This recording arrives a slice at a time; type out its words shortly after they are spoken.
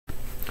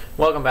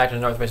Welcome back to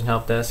the North Mission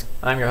Help Desk.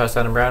 I'm your host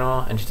Adam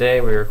Brownwell, and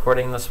today we're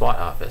recording in the SWAT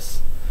office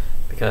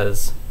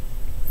because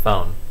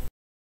phone.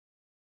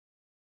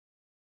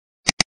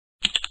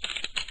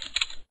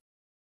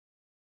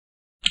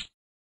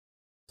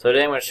 So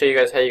today I'm going to show you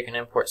guys how you can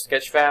import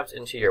sketchfabs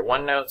into your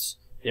OneNotes.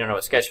 If you don't know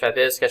what sketchfab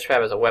is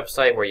a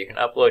website where you can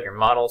upload your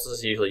models. This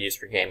is usually used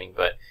for gaming,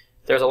 but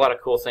there's a lot of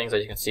cool things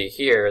that you can see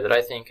here that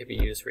I think could be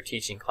used for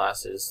teaching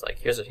classes. Like,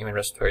 here's a human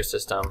respiratory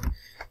system.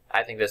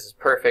 I think this is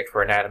perfect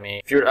for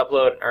anatomy. If you were to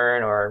upload an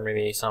urn or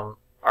maybe some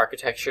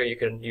architecture, you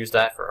can use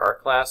that for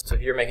art class. So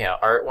if you're making an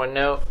art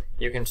OneNote,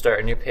 you can start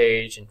a new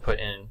page and put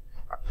in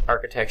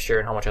architecture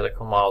and how much other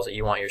cool models that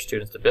you want your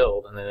students to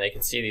build, and then they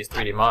can see these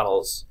 3D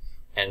models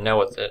and know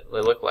what they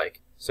look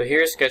like. So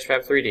here's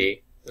Sketchfab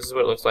 3D. This is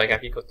what it looks like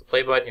after you click the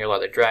play button. You're allowed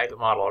to drag the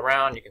model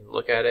around. You can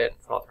look at it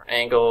from all different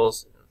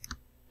angles.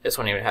 This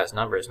one even has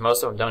numbers.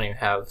 Most of them don't even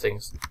have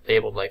things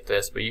labeled like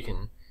this, but you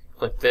can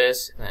click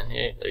this, and then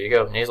here, there you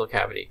go, nasal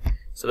cavity.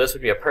 So this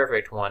would be a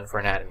perfect one for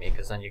anatomy,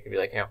 because then you could be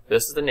like,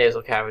 this is the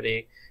nasal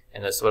cavity,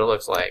 and this is what it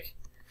looks like.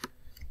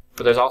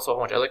 But there's also a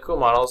bunch of other cool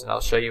models, and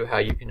I'll show you how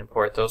you can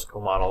import those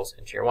cool models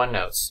into your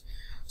OneNotes.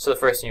 So the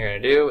first thing you're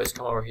going to do is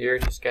come over here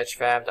to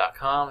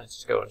sketchfab.com, and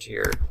just go into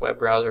your web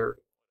browser,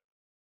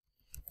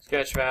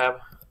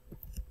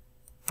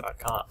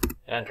 sketchfab.com, and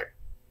enter.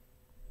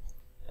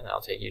 And that'll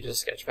take you to the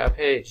Sketchfab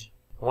page.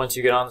 Once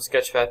you get on the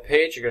Sketchfab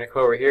page, you're going to go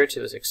over here to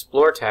this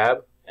Explore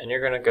tab, and you're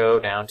going to go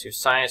down to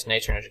Science,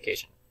 Nature, and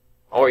Education.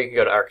 Or you can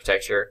go to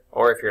Architecture,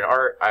 or if you're in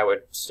art, I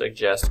would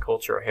suggest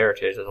Culture or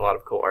Heritage. There's a lot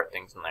of cool art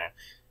things in there.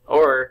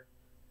 Or,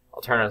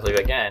 alternatively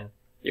again,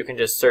 you can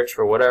just search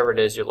for whatever it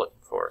is you're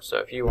looking for. So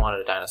if you wanted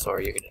a dinosaur,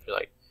 you could just be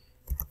like,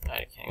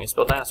 I can't even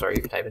spell dinosaur.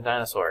 You can type in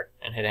dinosaur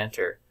and hit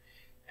enter.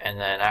 And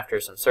then after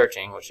some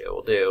searching, which it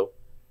will do,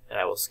 and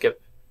I will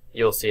skip,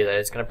 you'll see that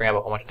it's going to bring up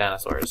a whole bunch of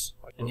dinosaurs.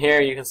 And here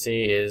you can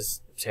see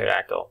is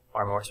pterodactyl,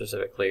 or more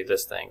specifically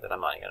this thing that I'm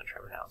not going to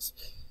try to pronounce.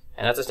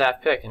 And that's a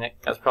staff pick, and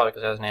that's probably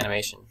because it has an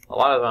animation. A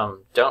lot of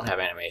them don't have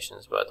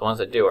animations, but the ones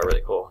that do are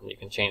really cool, and you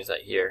can change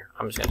that here.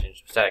 I'm just going to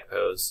change to static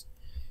pose,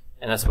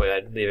 and that's the way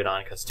I'd leave it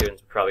on, because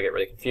students would probably get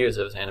really confused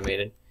if it was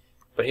animated.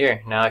 But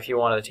here, now if you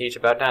wanted to teach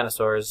about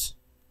dinosaurs,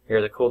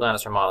 here's a cool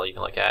dinosaur model you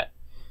can look at.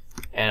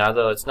 And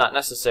although it's not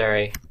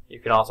necessary, you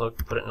can also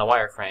put it in a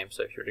wireframe.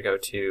 So if you were to go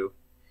to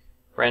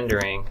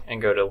rendering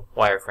and go to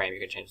wireframe, you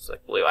can change it to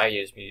like blue.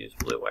 We use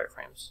blue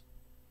wireframes.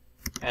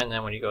 And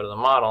then when you go to the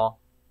model,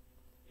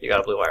 you got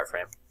a blue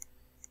wireframe.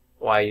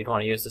 Why you'd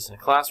want to use this in a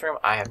classroom,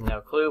 I have no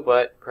clue,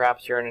 but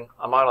perhaps you're in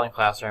a modeling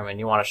classroom and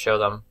you want to show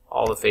them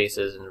all the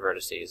faces and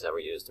vertices that were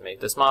used to make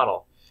this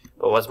model.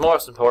 But what's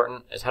most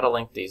important is how to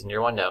link these in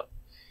your OneNote.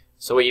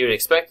 So what you would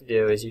expect to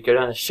do is you'd go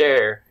down to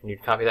share and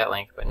you'd copy that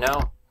link, but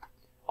no.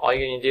 All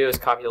you're going to do is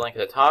copy the link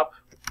at the top,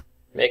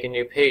 make a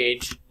new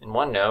page in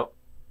OneNote,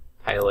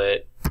 title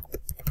it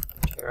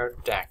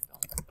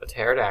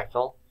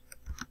pterodactyl,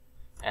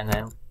 and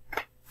then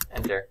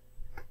enter.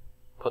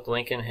 Put the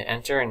link in, hit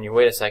enter, and you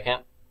wait a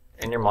second,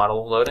 and your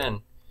model will load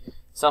in.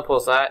 Simple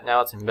as that.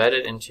 Now it's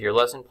embedded into your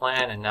lesson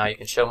plan, and now you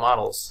can show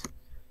models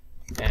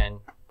and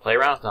play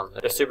around with them.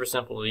 They're super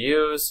simple to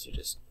use. You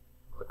just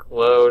click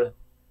load,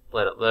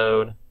 let it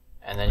load,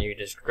 and then you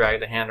just drag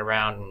the hand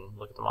around and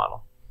look at the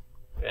model.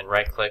 And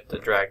right-click to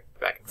drag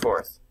back and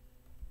forth.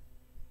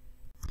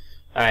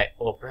 Alright,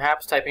 well,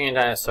 perhaps typing in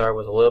dinosaur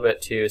was a little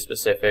bit too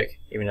specific,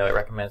 even though it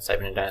recommends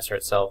typing in dinosaur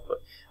itself.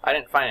 But I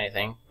didn't find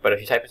anything. But if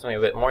you type in something a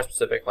bit more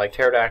specific, like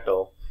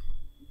pterodactyl,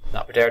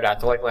 not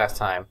pterodactyl like last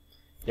time,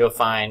 you'll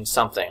find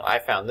something. I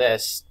found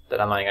this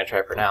that I'm not even going to try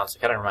to pronounce. It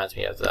kind of reminds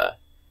me of the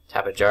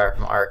Tapejara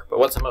from Ark. But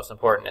what's the most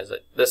important is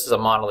that this is a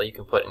model that you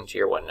can put into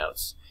your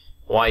OneNotes.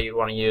 Why you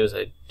want to use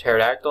a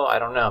pterodactyl, I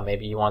don't know.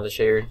 Maybe you want to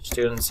show your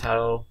students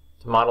how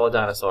to model a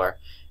dinosaur.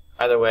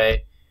 Either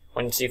way,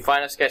 once you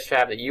find a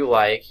sketchfab that you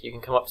like, you can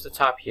come up to the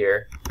top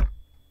here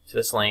to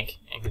this link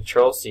and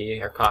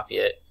Control-C or copy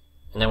it.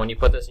 And then when you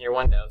put this in your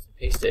OneNotes and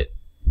paste it,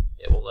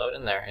 it will load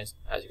in there. As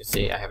you can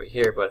see, I have it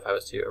here, but if I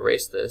was to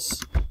erase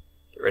this,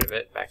 get rid of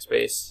it,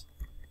 backspace,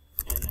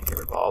 and then get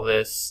rid of all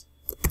this,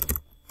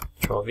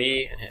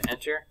 Control-V and hit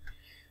enter,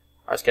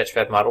 our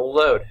sketchfab model will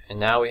load.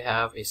 And now we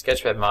have a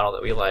sketchfab model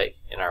that we like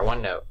in our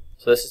OneNote.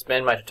 So this has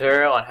been my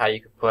tutorial on how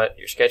you can put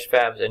your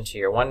sketchfabs into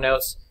your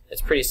OneNotes.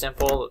 It's pretty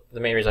simple.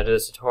 The main reason I did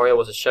this tutorial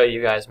was to show you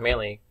guys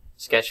mainly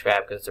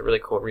Sketchfab because it's a really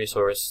cool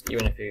resource,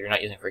 even if you're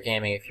not using it for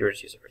gaming. If you were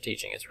just using it for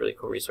teaching, it's a really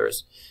cool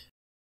resource.